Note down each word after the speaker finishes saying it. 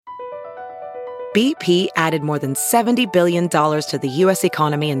BP added more than $70 billion to the U.S.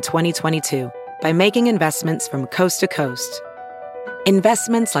 economy in 2022 by making investments from coast to coast.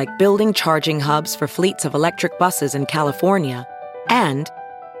 Investments like building charging hubs for fleets of electric buses in California and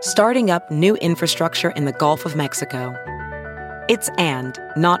starting up new infrastructure in the Gulf of Mexico. It's and,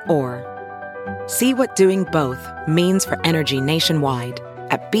 not or. See what doing both means for energy nationwide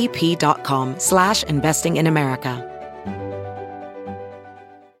at bp.com/investing in America.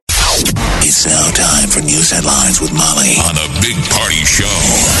 It's now time for news headlines with Molly on the Big Party Show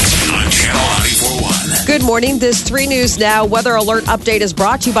on Channel 94.1. Good morning. This 3 News Now weather alert update is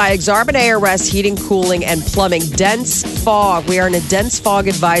brought to you by Exarban ARS Heating, Cooling, and Plumbing. Dense fog. We are in a dense fog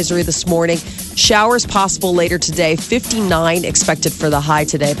advisory this morning. Showers possible later today. 59 expected for the high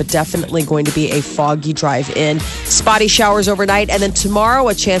today, but definitely going to be a foggy drive in. Spotty showers overnight, and then tomorrow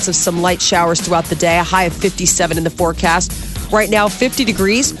a chance of some light showers throughout the day. A high of 57 in the forecast. Right now, 50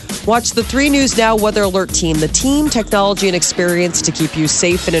 degrees. Watch the 3 News Now Weather Alert team. The team, technology, and experience to keep you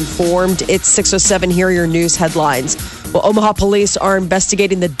safe and informed. It's 6:07. Here are your news headlines. Well, Omaha police are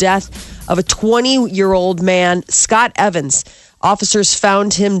investigating the death of a 20-year-old man, Scott Evans. Officers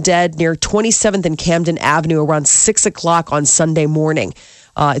found him dead near 27th and Camden Avenue around 6 o'clock on Sunday morning.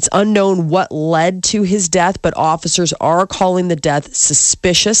 It's unknown what led to his death, but officers are calling the death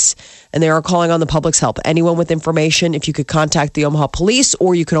suspicious, and they are calling on the public's help. Anyone with information, if you could contact the Omaha police,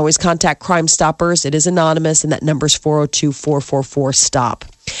 or you can always contact Crime Stoppers. It is anonymous, and that number is 402-444-STOP.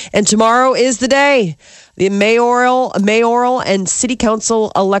 And tomorrow is the day. The mayoral and city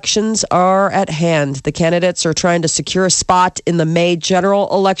council elections are at hand. The candidates are trying to secure a spot in the May general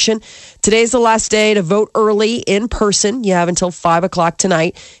election. Today's the last day to vote early in person. You have until 5 o'clock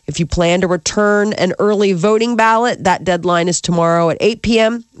tonight. If you plan to return an early voting ballot, that deadline is tomorrow at 8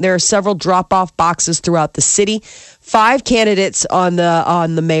 p.m. There are several drop-off boxes throughout the city. 5 candidates on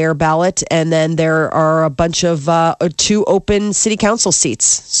the mayor ballot, and then there are a bunch of 2 open city council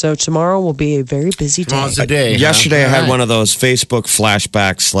seats. So tomorrow will be a very busy day. Tomorrow's the day. Yesterday, I had one of those Facebook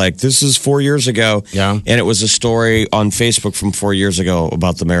flashbacks, like this is 4 years ago, and it was a story on Facebook from 4 years ago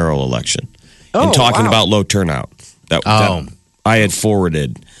about the mayoral election and talking about low turnout. That I had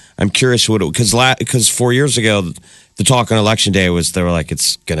forwarded. I'm curious what because 4 years ago, the talk on election day was they were like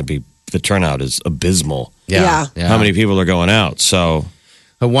it's going to be. The turnout is abysmal. Yeah. How many people are going out? So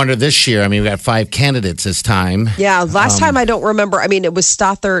I wonder this year. I mean, we got 5 candidates this time. Yeah. Last time I don't remember. I mean, it was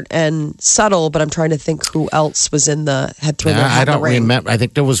Stothert and Suttle, but I'm trying to think who else was in the had thrown their hat in the ring. I don't remember. I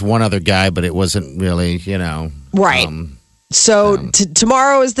think there was one other guy, but it wasn't really, Right.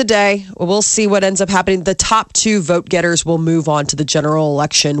 Tomorrow is the day. We'll see what ends up happening. The top 2 vote getters will move on to the general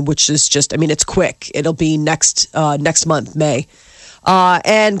election, which is just, it's quick. It'll be next month, May.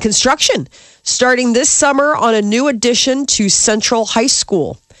 And construction starting this summer on a new addition to Central High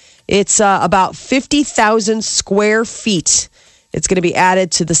School. It's about 50,000 square feet. It's going to be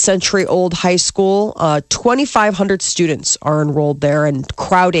added to the century-old high school. 2,500 students are enrolled there, and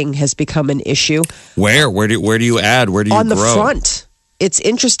crowding has become an issue. Where do you add? Where do you on grow? The front? It's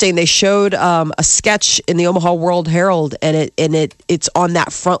interesting. They showed a sketch in the Omaha World Herald, and it's on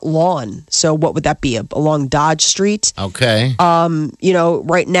that front lawn. So what would that be? Along Dodge Street? Okay.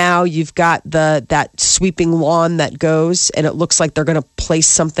 Right now you've got that sweeping lawn that goes, and it looks like they're going to place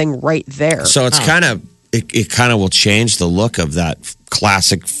something right there. So it's kind of will change the look of that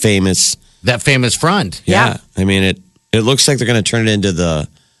classic famous front. Yeah. I mean it looks like they're going to turn it into the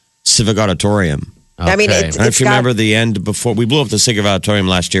Civic Auditorium. Okay. I mean, I don't know if you remember the end before we blew up the Civic Auditorium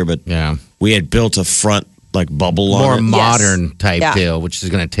last year, but we had built a front like bubble on more it. Modern type deal, which is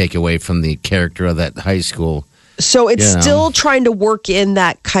going to take away from the character of that high school. So it's still trying to work in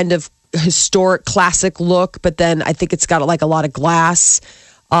that kind of historic classic look, but then I think it's got like a lot of glass.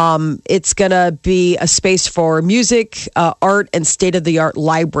 It's going to be a space for music, art, and state-of-the-art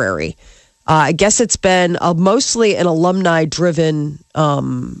library. I guess it's been mostly an alumni-driven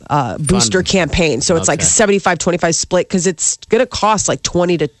booster campaign. So it's like 75-25 split because it's going to cost like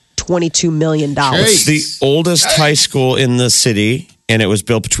 $20 to $22 million. It's the oldest high school in the city, and it was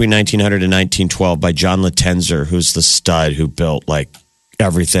built between 1900 and 1912 by John Latenzer, who's the stud who built like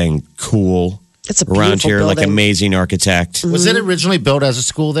everything cool. It's a around here, building. like amazing architect. Was it originally built as a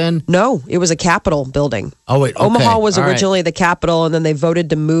school then? No, it was a Capitol building. Oh, wait. Okay. Omaha was All originally the Capitol, and then they voted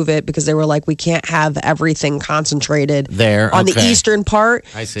to move it because they were like, we can't have everything concentrated there on the eastern part.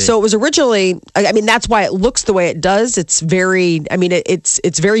 I see. So it was originally, that's why it looks the way it does. It's very,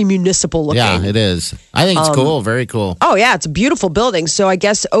 it's very municipal looking. Yeah, it is. I think it's cool. Very cool. Oh, yeah, it's a beautiful building. So I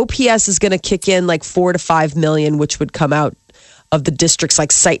guess OPS is going to kick in like $4 to $5 million, which would come out of the district's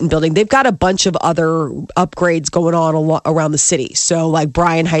like site and building. They've got a bunch of other upgrades going on around the city. So like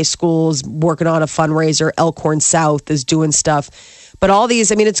Bryan High School is working on a fundraiser. Elkhorn South is doing stuff. But all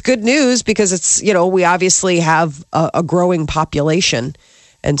these, I mean, it's good news because it's, we obviously have a growing population.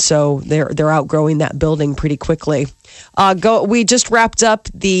 And so they're outgrowing that building pretty quickly. We just wrapped up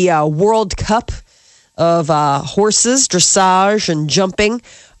the World Cup of horses, dressage, and jumping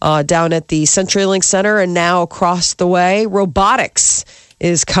down at the CenturyLink Center. And now across the way, robotics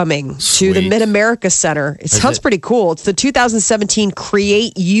is coming to the Mid-America Center. It sounds pretty cool. It's the 2017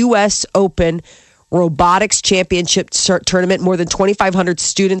 Create U.S. Open Robotics Championship Tournament. More than 2,500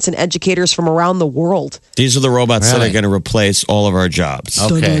 students and educators from around the world. These are the robots that are going to replace all of our jobs.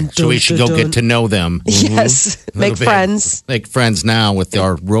 Okay, so we should go get to know them. Yes, make friends. Make friends now with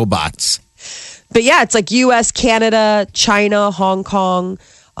our robots. But yeah, it's like U.S., Canada, China, Hong Kong.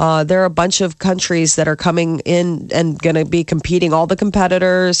 There are a bunch of countries that are coming in and going to be competing. All the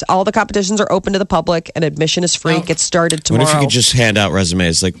competitors, all the competitions are open to the public, and admission is free. Get started tomorrow. What if you could just hand out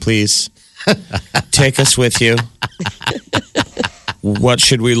resumes? Like, please take us with you. What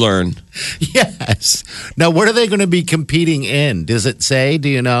should we learn? Yes. Now, what are they going to be competing in? Does it say? Do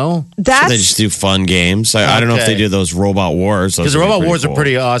you know? So they just do fun games. I don't know if they do those robot wars. Because the robot wars are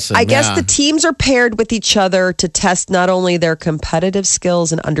pretty awesome. I guess the teams are paired with each other to test not only their competitive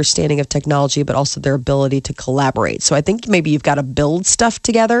skills and understanding of technology, but also their ability to collaborate. So I think maybe you've got to build stuff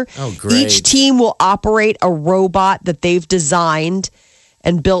together. Oh, great. Each team will operate a robot that they've designed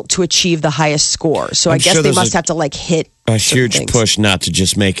and built to achieve the highest score. So I guess they must have to like hit a huge push not to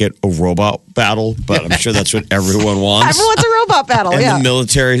just make it a robot battle, but I'm sure that's what everyone wants. Everyone's a robot battle, and the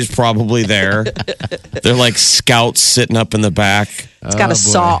military is probably there. They're like scouts sitting up in the back. It's got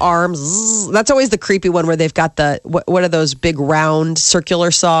saw arms. That's always the creepy one where they've got the, what are those big round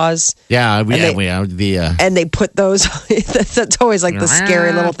circular saws? Yeah, and they put those, that's always like the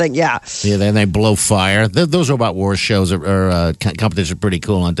scary little thing. Yeah. Yeah, then they blow fire. Those robot war shows or competitions are pretty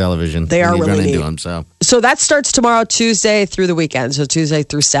cool on television. They are really neat. Them, so that starts tomorrow, Tuesday through the weekend. So Tuesday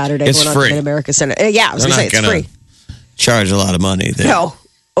through Saturday. It's free. Mid-America Center. Yeah, I was going to say it's free. Charge a lot of money. No.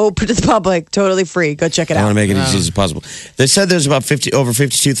 Open to the public, totally free. Go check it out. I want to make it as easy as possible. They said there's about over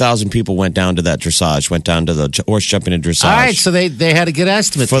 52,000 people went down to that dressage, went down to the horse jumping and dressage. All right, so they had a good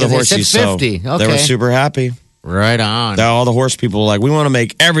estimate for the horses. So they were super happy. Right on. All the horse people were like, we want to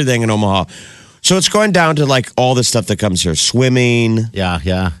make everything in Omaha. So it's going down to like all the stuff that comes here, swimming.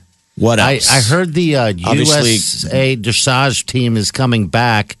 Yeah. What else? I heard the USA dressage team is coming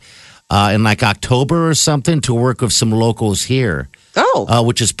back in like October or something to work with some locals here. Oh.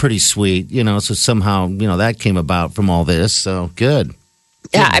 Which is pretty sweet, so somehow, that came about from all this. So good.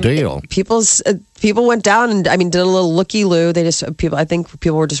 Yeah, deal. People went down and did a little looky-loo. I think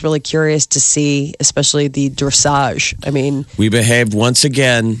people were just really curious to see, especially the dressage. We behaved once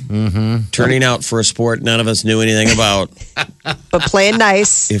again, turning out for a sport none of us knew anything about. But playing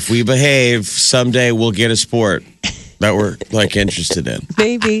nice. If we behave, someday we'll get a sport that we're interested in.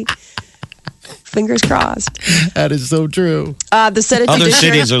 Maybe. Fingers crossed. That is so true. The Senate Other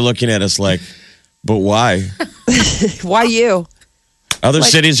cities are looking at us like, but why? Why you? Other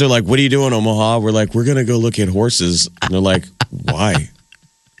cities are like, what are you doing, Omaha? We're like, we're going to go look at horses. And they're like, why?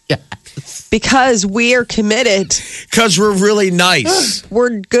 Yeah. Because we are committed. Because we're really nice.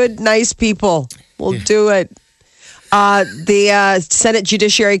 We're good, nice people. We'll do it. The Senate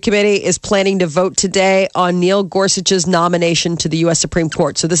Judiciary Committee is planning to vote today on Neil Gorsuch's nomination to the U.S. Supreme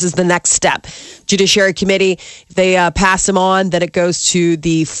Court. So this is the next step. Judiciary Committee, if they pass him on, then it goes to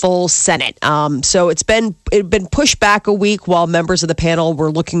the full Senate. So it's been pushed back a week while members of the panel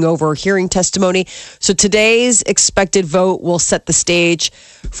were looking over hearing testimony. So today's expected vote will set the stage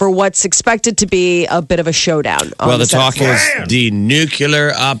for what's expected to be a bit of a showdown. Well, the talk is the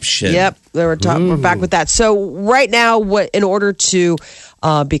nuclear option. Yep, we're back with that. So right now, in order to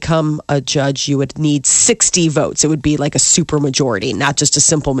become a judge, you would need 60 votes. It would be like a super majority, not just a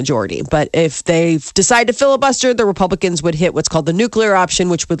simple majority. But if they decide to filibuster, the Republicans would hit what's called the nuclear option,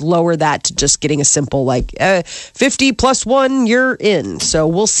 which would lower that to just getting a simple 50 plus 1, you're in. So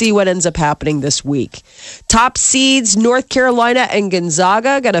we'll see what ends up happening this week. Top seeds, North Carolina and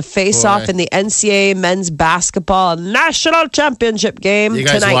Gonzaga going to face off in the NCAA men's basketball national championship game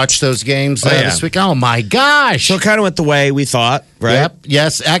tonight. You guys watch those games this week? Oh my gosh. So it kind of went the way we thought, right? Yep.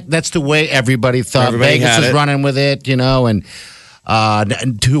 Yes, that's the way everybody thought. Vegas was running with it, and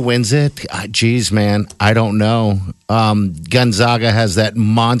Who wins it? Geez, man, I don't know. Gonzaga has that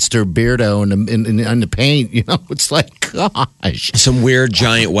monster beardo in the paint. You know, it's like, gosh. Some weird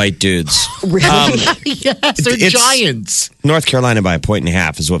giant white dudes. Really? Yes, they're giants. North Carolina by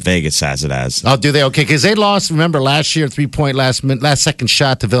 1.5 is what Vegas has it as. Oh, do they? Okay, because they lost, remember, last year, 3-point last second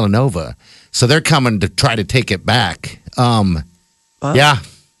shot to Villanova. So they're coming to try to take it back. Yeah.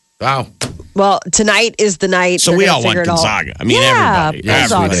 Wow. Well, tonight is the night. So we all want Gonzaga. I mean, everybody.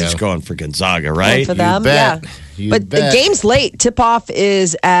 Everybody's awesome. going for Gonzaga, right? For them, You bet. yeah. You But bet. the game's late. Tip-off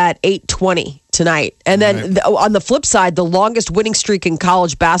is at 8:20 tonight. And then on the flip side, the longest winning streak in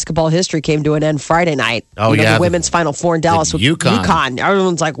college basketball history came to an end Friday night. Oh, yeah. The women's Final Four in Dallas with UConn.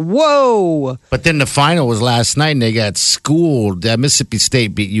 Everyone's like, whoa. But then the final was last night, and they got schooled. Mississippi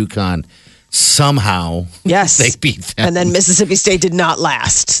State beat UConn. Somehow, Yes. they beat them. And then Mississippi State did not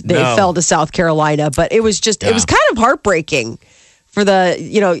last. They fell to South Carolina. But it was it was kind of heartbreaking for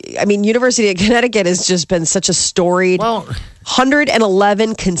University of Connecticut has just been such a storied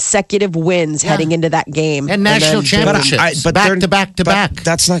 111 consecutive wins heading into that game. And national championships. But back to back to back.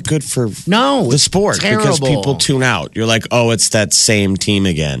 That's not good for No, the it's sport because terrible. people tune out. You're like, oh, it's that same team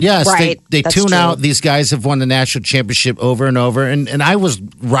again. Yes, Right. they That's tune true. out. These guys have won the national championship over and over. And I was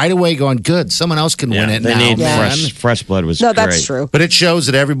right away going, good, someone else can win it They now. need man. fresh blood was No, great. that's true. But it shows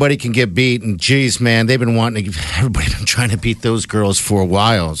that everybody can get beat. And geez, man, they've been everybody's been trying to beat those girls for a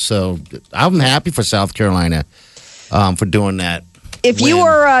while. So I'm happy for South Carolina for doing that. If you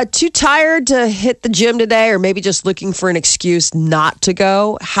were too tired to hit the gym today or maybe just looking for an excuse not to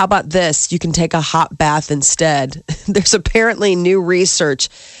go, how about this? You can take a hot bath instead. There's apparently new research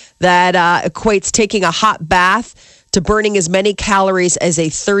that equates taking a hot bath to burning as many calories as a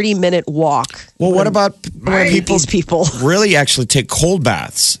 30-minute walk. Well, what about These people? really actually take cold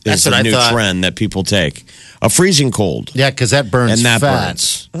baths? That's Is what a I new thought. trend that people take. A freezing cold. Yeah, because that burns And that fat.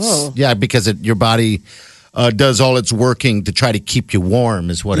 burns. Oh. Yeah, because your body does all its working to try to keep you warm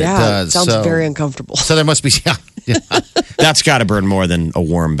is what it does. It sounds so, very uncomfortable. So there must be, yeah. That's got to burn more than a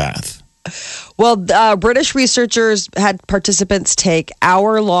warm bath. Well, British researchers had participants take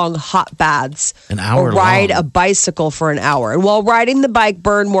hour-long hot baths An hour or ride long? a bicycle for an hour. And while riding the bike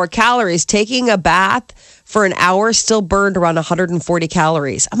burned more calories, taking a bath for an hour still burned around 140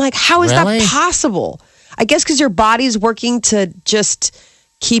 calories. I'm like, how is Really? that possible? I guess because your body's working to just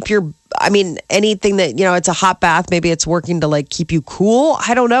keep anything that, it's a hot bath, maybe it's working to like keep you cool.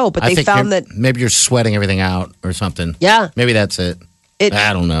 I don't know, but I they think found that, maybe you're sweating everything out or something. Yeah. Maybe that's it.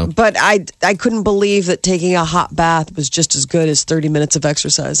 I don't know. But I couldn't believe that taking a hot bath was just as good as 30 minutes of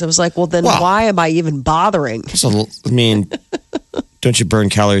exercise. I was like, well, then why am I even bothering? So, I mean, don't you burn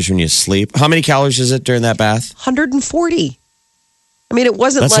calories when you sleep? How many calories is it during that bath? 140. I mean, it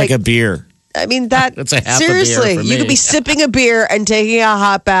wasn't That's like a beer. I mean, that's a half a beer seriously, for you could me. be sipping a beer and taking a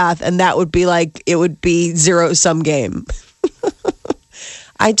hot bath, and that would be like, it would be zero-sum game.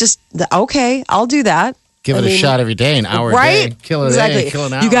 Okay, I'll do that. Give it a shot every day, an hour Right? a day. Kill it exactly. a day, kill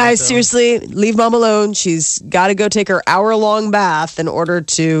an hour. You guys, so. seriously, leave mom alone. She's got to go take her hour-long bath in order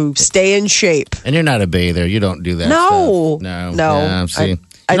to stay in shape. And you're not a bather. You don't do that No. stuff. No. No. Yeah, see. I you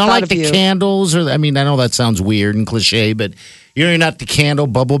don't thought like of the you. candles? I know that sounds weird and cliche, but you're not the candle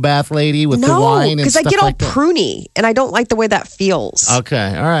bubble bath lady with the No, wine and because I stuff get all like that? pruny, and I don't like the way that feels.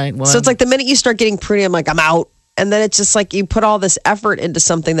 Okay, all right. Well, So it's like the minute you start getting pruny, I'm like, I'm out. And then it's just like you put all this effort into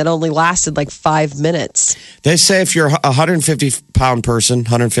something that only lasted like 5 minutes. They say if you're a 150-pound person,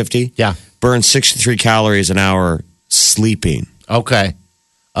 150, Yeah. burn 63 calories an hour sleeping. Okay.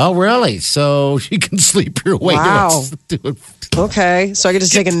 Oh, really? So you can sleep your way Wow. to it. Okay, so I could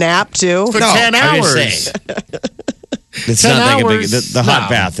just take a nap too. For 10 I'm just hours. saying. It's 10 not that big. hours? The hot No.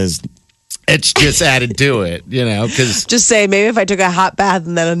 bath is. It's just added to it, because Just say maybe if I took a hot bath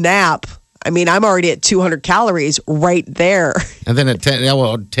and then a nap. I mean, I'm already at 200 calories right there. and then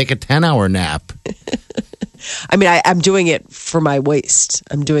take a 10-hour nap. I mean, I'm doing it for my waist.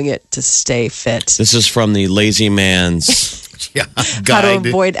 I'm doing it to stay fit. This is from the Lazy Man's Yeah, How to guide.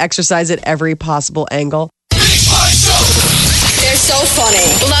 avoid exercise at every possible angle. They're so funny.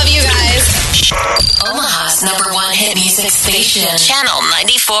 Love you guys. Omaha's #1 hit music station. Channel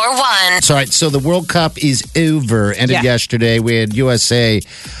 94.1. All right, so the World Cup is over. Ended Yeah. yesterday. We had USA,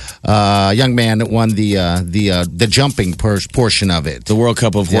 young man that won the jumping portion of it. the World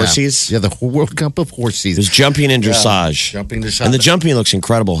Cup of Horsies. Yeah, the World Cup of Horsies. There's jumping and dressage. Jumping dressage. And the jumping looks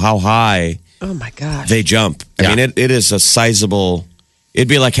incredible. How high Oh my gosh. they jump. I Yeah. mean, it is a sizable. It'd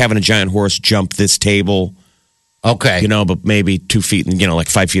be like having a giant horse jump this table Okay. But maybe 2 feet, like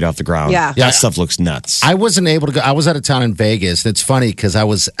 5 feet off the ground. Yeah. That stuff looks nuts. I wasn't able to go. I was out of town in Vegas. It's funny because I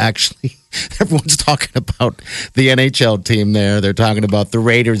was actually, everyone's talking about the NHL team there. They're talking about the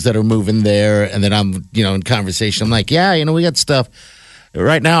Raiders that are moving there. And then I'm, in conversation. I'm like, yeah, we got stuff.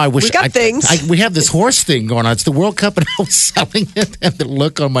 Right now, I wish we got things. We have this horse thing going on. It's the World Cup, and I was selling it. And the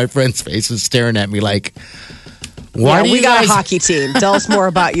look on my friend's face was staring at me like, why do we you got guys... a hockey team. Tell us more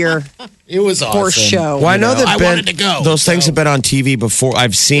about your It was awesome. horse show. Well, I know that I wanted to go. Those things have been on TV before.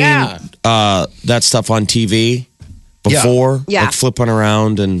 I've seen that stuff on TV before, Yeah. like flipping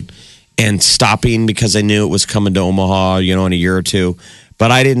around and stopping because I knew it was coming to Omaha, in a year or two.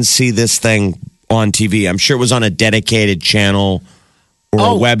 But I didn't see this thing on TV. I'm sure it was on a dedicated channel or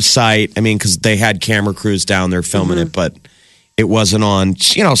a website. I mean, because they had camera crews down there filming it, but it wasn't on.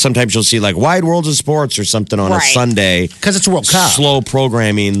 Sometimes you'll see like Wide Worlds of Sports or something on a Sunday because it's World Cup. Slow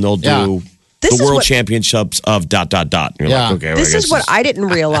programming. They'll do the World Championships of ... And you're like, okay, this is what I didn't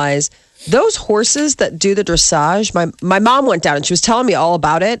realize. Those horses that do the dressage, my mom went down and she was telling me all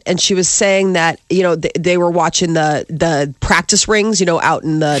about it. And she was saying that, they were watching the practice rings, out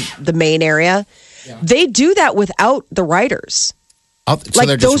in the main area. Yeah. They do that without the riders. So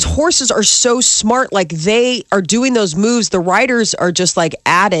those horses are so smart. Like they are doing those moves. The riders are just like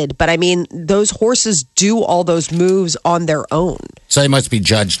added. But I mean, those horses do all those moves on their own. So they must be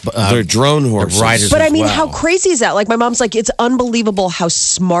judged. They're drone horses. Riders but I mean, well. how crazy is that? Like my mom's like, it's unbelievable how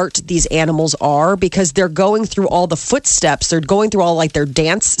smart these animals are because they're going through all the footsteps. They're going through all like their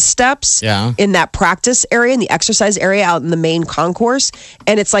dance steps in that practice area, in the exercise area out in the main concourse.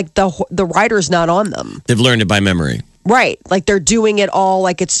 And it's like the rider's not on them. They've learned it by memory. Right. Like they're doing it all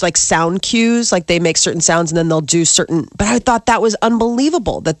like it's like sound cues. Like they make certain sounds and then they'll do certain. But I thought that was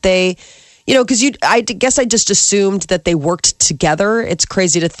unbelievable that they, because I guess I just assumed that they worked together. It's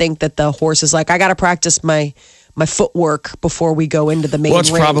crazy to think that the horse is like, I got to practice my footwork before we go into the main ring. Well,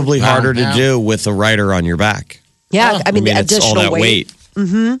 it's probably harder to do with a rider on your back. Yeah. I mean, the it's additional all that weight.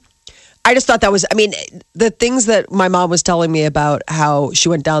 Mm-hmm. I just thought that was, the things that my mom was telling me about how she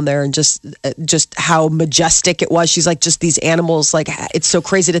went down there and just how majestic it was. She's like, just these animals, like, it's so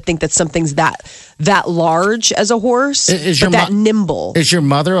crazy to think that something's that large as a horse, but that nimble. Is your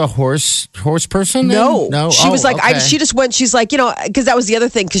mother a horse person? No. She was like, okay. she just went, she's like, because that was the other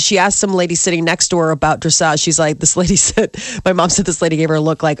thing, because she asked some lady sitting next to her about dressage. She's like, this lady said, my mom said this lady gave her a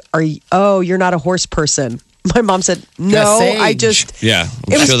look like, you're not a horse person. My mom said, no, I just... Yeah.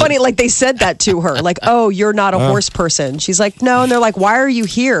 It was funny, like they said that to her. Like, you're not a horse person. She's like, no. And they're like, why are you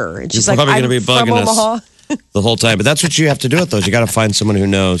here? And she's You're like, probably I'm going to be from bugging Omaha. us the whole time. But that's what you have to do with those. You got to find someone who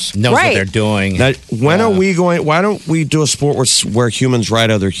knows what they're doing. Now, when are we going... Why don't we do a sport where humans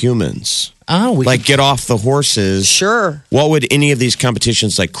ride other humans? Oh, get off the horses. Sure. What would any of these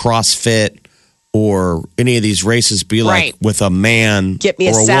competitions like CrossFit or any of these races be like with a man Get me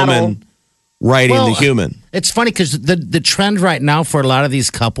or a a saddle. woman riding the human? It's funny because the trend right now for a lot of these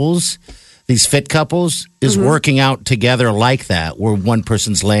couples, these fit couples, is working out together like that, where one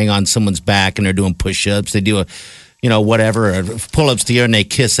person's laying on someone's back and they're doing push-ups. They do whatever, pull-ups together and they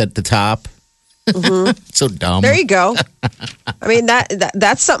kiss at the top. So dumb. There you go. I mean,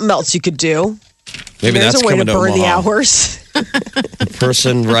 that's something else you could do. Maybe There's that's a way to coming burn the Omaha. hours.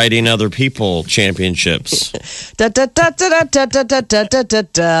 Person riding other people championships. The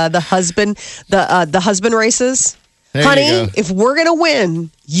husband races. There Honey, you go. if we're gonna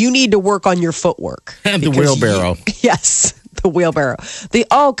win, you need to work on your footwork. And the Because wheelbarrow. Yes, the wheelbarrow.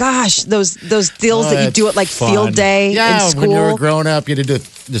 Those deals that you That's do at like fun. field day Yeah, in school. when you were growing up, you had to do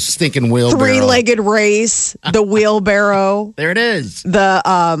the stinking wheelbarrow. Three-legged race, the wheelbarrow. There it is. The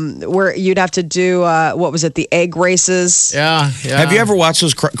where you'd have to do what was it? The egg races. Yeah. Have you ever watched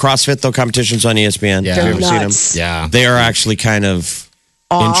those CrossFit though competitions on ESPN? Yeah. Have you ever They're seen nuts. them? Yeah. They are actually kind of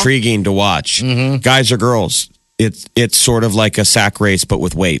intriguing to watch. Guys or girls, it's sort of like a sack race but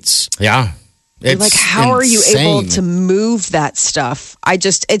with weights. Yeah. It's Like, how are you able insane. to move that stuff?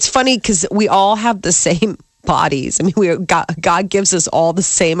 It's funny because we all have the same bodies. I mean, God gives us all the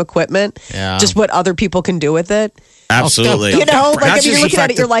same equipment, just what other people can do with it. Absolutely. Like, Not if you're just the looking at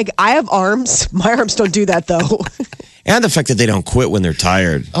fact it, you're like, I have arms. My arms don't do that, though. and the fact that they don't quit when they're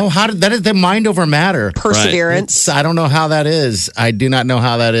tired. Oh, that is the mind over matter. Perseverance. I don't know how that is. I do not know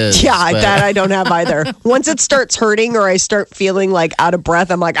how that is. Yeah, but- that I don't have either. Once it starts hurting or I start feeling like out of breath,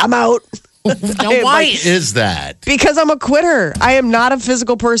 I'm like, I'm out. Now, why is that? Because I'm a quitter. I am not a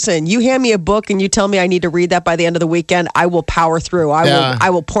physical person. You hand me a book and you tell me I need to read that by the end of the weekend, I will power through. I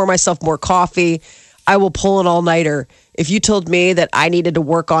will pour myself more coffee. I will pull an all-nighter. if you told me that I needed to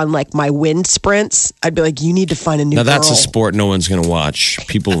work on like my wind sprints, I'd be like, you need to find a new Now, that's girl. a sport no one's going to watch.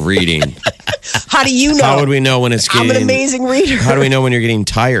 People reading. How do you know? How would we know when it's getting... I'm an amazing reader. How do we know when you're getting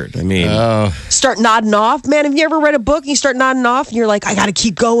tired? I mean... Start nodding off. Man, have you ever read a book and you start nodding off and you're like, I got to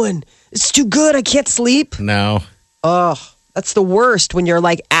keep going. It's too good. I can't sleep. No. Oh, that's the worst when you're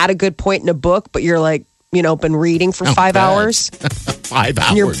like at a good point in a book, but you're like, been reading for 5 hours. 5 hours.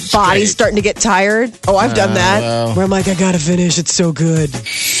 And your body's starting to get tired. Oh, I've done that. well. Where I'm like, I got to finish. It's so good.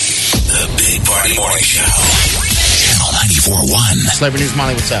 The Big Party Morning Show. Channel 94.1. Celebrity News,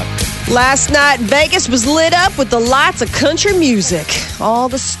 Molly, what's up? Last night, Vegas was lit up with the lights of country music. All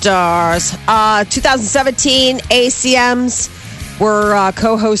the stars. 2017 ACMs were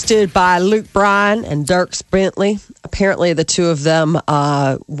co-hosted by Luke Bryan and Dierks Bentley. Apparently, the two of them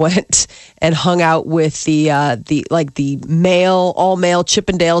went and hung out with the all male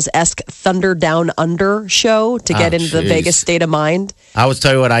Chippendales-esque Thunder Down Under show to get into the Vegas state of mind. I was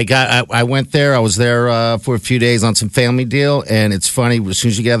telling you what, I went there. I was there for a few days on some family deal, and it's funny. As soon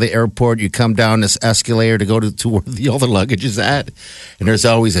as you get out of the airport, you come down this escalator to go to where all the luggage is at, and there's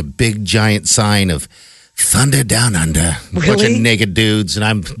always a big giant sign of Thunder Down Under. A bunch of naked dudes, and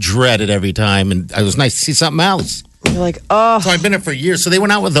I'm dreaded every time. And it was nice to see something else. You're like, oh. So I've been there for years. So they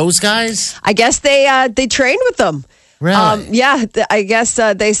went out with those guys? I guess they trained with them. Really? Yeah, I guess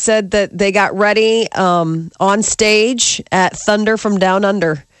they said that they got ready on stage at Thunder from Down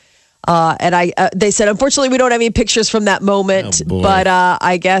Under. And they said, unfortunately, we don't have any pictures from that moment. Oh, but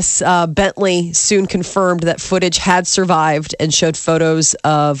I guess Bentley soon confirmed that footage had survived and showed photos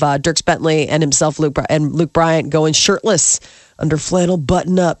of Dierks Bentley and himself, Luke Bryan, going shirtless under flannel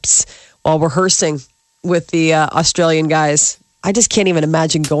button-ups while rehearsing with the Australian guys. I just can't even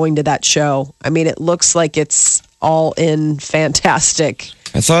imagine going to that show. I mean, it looks like it's all in fantastic.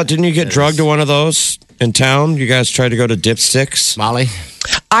 I thought, didn't you get drugged to one of those in town? You guys tried to go to Dipsticks? Molly?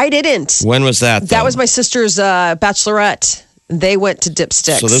 I didn't. When was that, though? That was my sister's bachelorette. They went to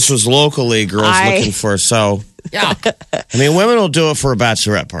Dipsticks. So this was locally girls looking for... So, Yeah. I mean, women will do it for a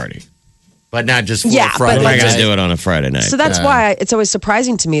bachelorette party. But not just for Yeah, Friday but They're like not going just- to do it on a Friday night. So that's why it's always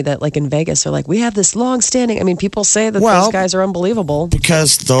surprising to me that, like in Vegas, they're like, we have this long-standing. I mean, people say that Well, those guys are unbelievable.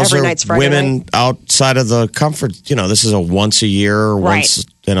 Because those Every are night's Friday women night. outside of the comfort. This is a once a year, once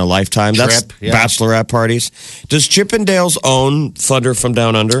in a lifetime. That's Trip, yeah. bachelorette parties. Does Chippendales own Thunder from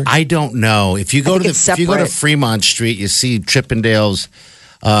Down Under? I don't know. If you go to think it's if you go to separate. Fremont Street, you see Chippendales.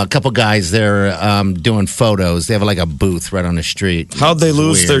 A couple guys there doing photos. They have like a booth right on the street. How'd they It's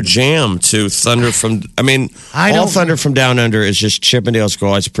lose weird. their jam to Thunder from... I mean, I all don't- Thunder from Down Under is just Chippendales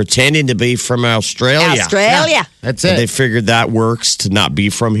guys pretending to be from Australia. Australia. That's And they it. figured that works to not be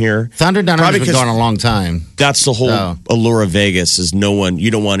from here. Thunder Down Probably Under's been 'cause- going a long time. That's the whole Oh. allure of Vegas is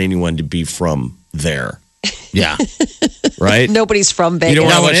you don't want anyone to be from there, Yeah. right? Nobody's from Vegas. You don't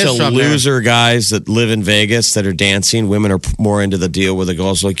want No a one bunch is of from there. loser guys that live in Vegas that are dancing. Women are more into the deal where the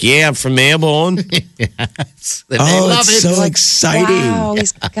girls are like, yeah, I'm from Melbourne. Yes. And they Oh, love it's it. so exciting. Wow,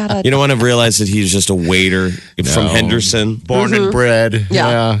 he's got a. You don't want to realize that he's just a waiter from Henderson. Born and bred.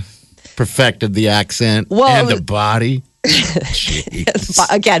 Yeah. Perfected the accent Well, and it the body. Jeez.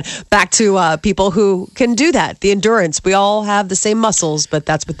 Again, back to people who can do that. The endurance. We all have the same muscles, but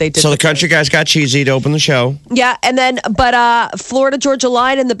that's what they did. So the country guys got cheesy to open the show. Yeah, and then, but Florida Georgia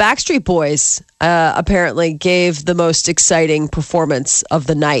Line and the Backstreet Boys apparently gave the most exciting performance of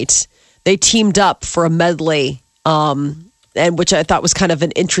the night. They teamed up for a medley, and which I thought was kind of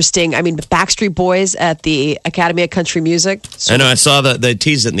an interesting. I mean, the Backstreet Boys at the Academy of Country Music. I know. I saw that they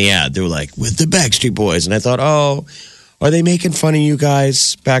teased it in the ad. They were like, with the Backstreet Boys. And I thought, oh, are they making fun of you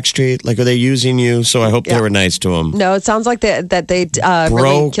guys, Backstreet? Like, are they using you? So I hope they were nice to them. No, it sounds like they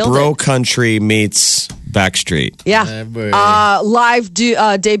really killed Bro it. Country meets Backstreet. Yeah. Live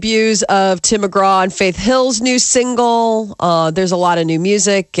debuts of Tim McGraw and Faith Hill's new single. There's a lot of new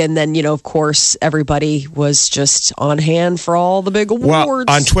music. And then, of course, everybody was just on hand for all the big awards. Well,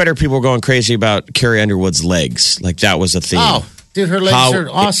 on Twitter, people were going crazy about Carrie Underwood's legs. Like, that was a theme. Oh, dude, her legs How are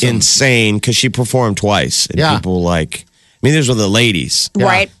awesome. insane, because she performed twice. And Yeah. people these were the ladies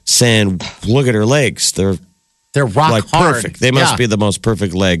Right. saying, look at her legs. They're rock like hard. perfect. They must be the most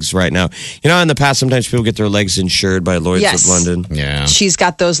perfect legs right now. In the past, sometimes people get their legs insured by Lloyd's Yes. of London. Yeah. She's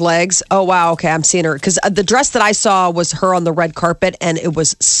got those legs. Oh, wow. Okay, I'm seeing her. Because the dress that I saw was her on the red carpet, and it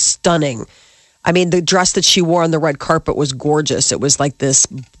was stunning. I mean, the dress that she wore on the red carpet was gorgeous. It was like this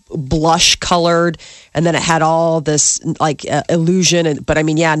blush colored, and then it had all this illusion. But I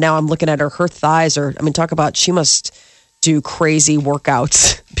mean, yeah, now I'm looking at her thighs talk about, she must do crazy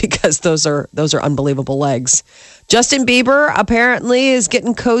workouts because those are unbelievable legs. Justin Bieber apparently is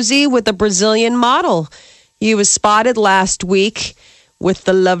getting cozy with a Brazilian model. He was spotted last week with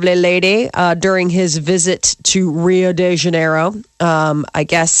the lovely lady during his visit to Rio de Janeiro. I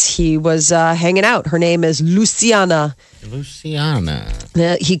guess he was hanging out. Her name is Luciana.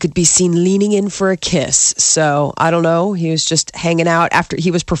 He could be seen leaning in for a kiss. So I don't know. He was just hanging out after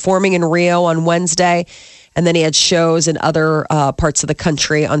he was performing in Rio on Wednesday. And then he had shows in other parts of the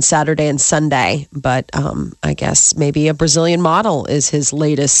country on Saturday and Sunday. But I guess maybe a Brazilian model is his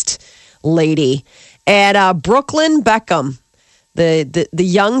latest lady. And Brooklyn Beckham, the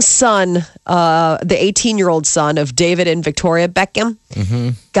young son, the 18-year-old son of David and Victoria Beckham,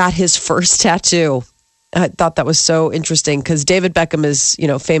 got his first tattoo. I thought that was so interesting because David Beckham is,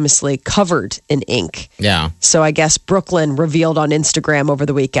 famously covered in ink. Yeah. So I guess Brooklyn revealed on Instagram over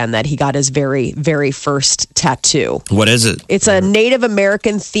the weekend that he got his very, very first tattoo. What is it? It's a Native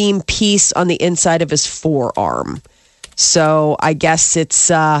American themed piece on the inside of his forearm. So I guess it's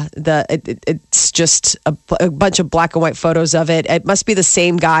it's just a bunch of black and white photos of it. It must be the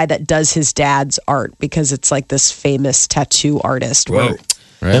same guy that does his dad's art because it's like this famous tattoo artist. Whoa. Really?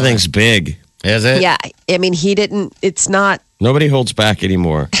 That thing's big. Is it? Yeah. I mean, it's not. Nobody holds back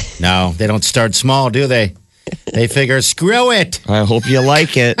anymore. No, they don't start small, do they? They figure, screw it. I hope you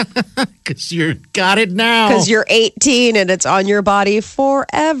like it. Because you got it now. Because you're 18 and it's on your body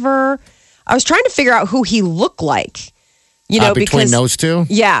forever. I was trying to figure out who he looked like. Between because those two?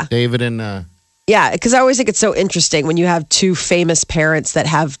 Yeah. David and... Yeah, because I always think it's so interesting when you have two famous parents that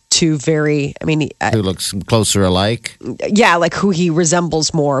have two very, who looks closer alike. Yeah, like who he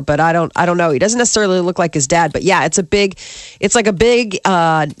resembles more, but I don't know. He doesn't necessarily look like his dad, but yeah, it's like a big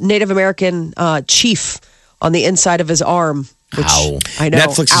Native American chief on the inside of his arm. Which I know.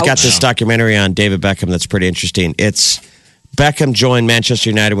 Netflix has got this documentary on David Beckham that's pretty interesting. It's Beckham joined Manchester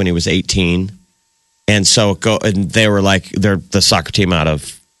United when he was 18, and so they were like they're the soccer team out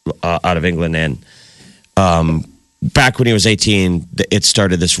of England, and back when he was 18, it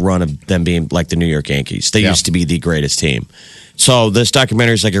started this run of them being like the New York Yankees. They used to be the greatest team. So this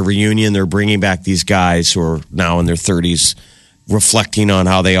documentary is like a reunion. They're bringing back these guys who are now in their 30s, reflecting on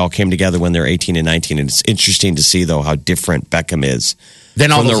how they all came together when they're 18 and 19. And it's interesting to see, though, how different Beckham is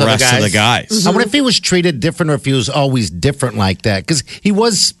than all from those the other rest of the guys. Mm-hmm. I wonder if he was treated different or if he was always different like that. Because he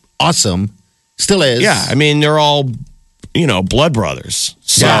was awesome. Still is. Yeah, I mean, they're all... blood brothers.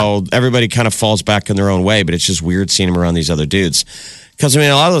 So everybody kind of falls back in their own way, but it's just weird seeing him around these other dudes. Because,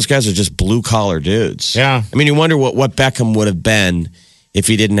 a lot of those guys are just blue-collar dudes. Yeah. You wonder what Beckham would have been if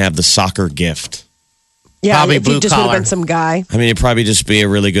he didn't have the soccer gift. Yeah, probably if he just would have been some guy. He'd probably just be a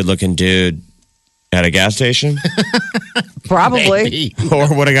really good-looking dude at a gas station. Probably.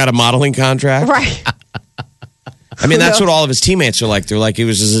 Or would have got a modeling contract. Right. That's what all of his teammates are like. They're like, it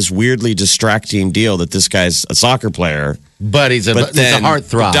was just this weirdly distracting deal that this guy's a soccer player. But he's a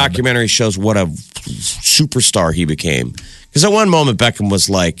heartthrob. The documentary shows what a superstar he became. Because at one moment, Beckham was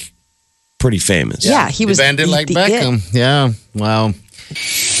like pretty famous. Yeah, he was. Banded like Beckham. Yeah, wow.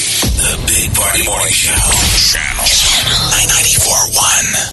 The Big Party Morning Show. Channel 994.1.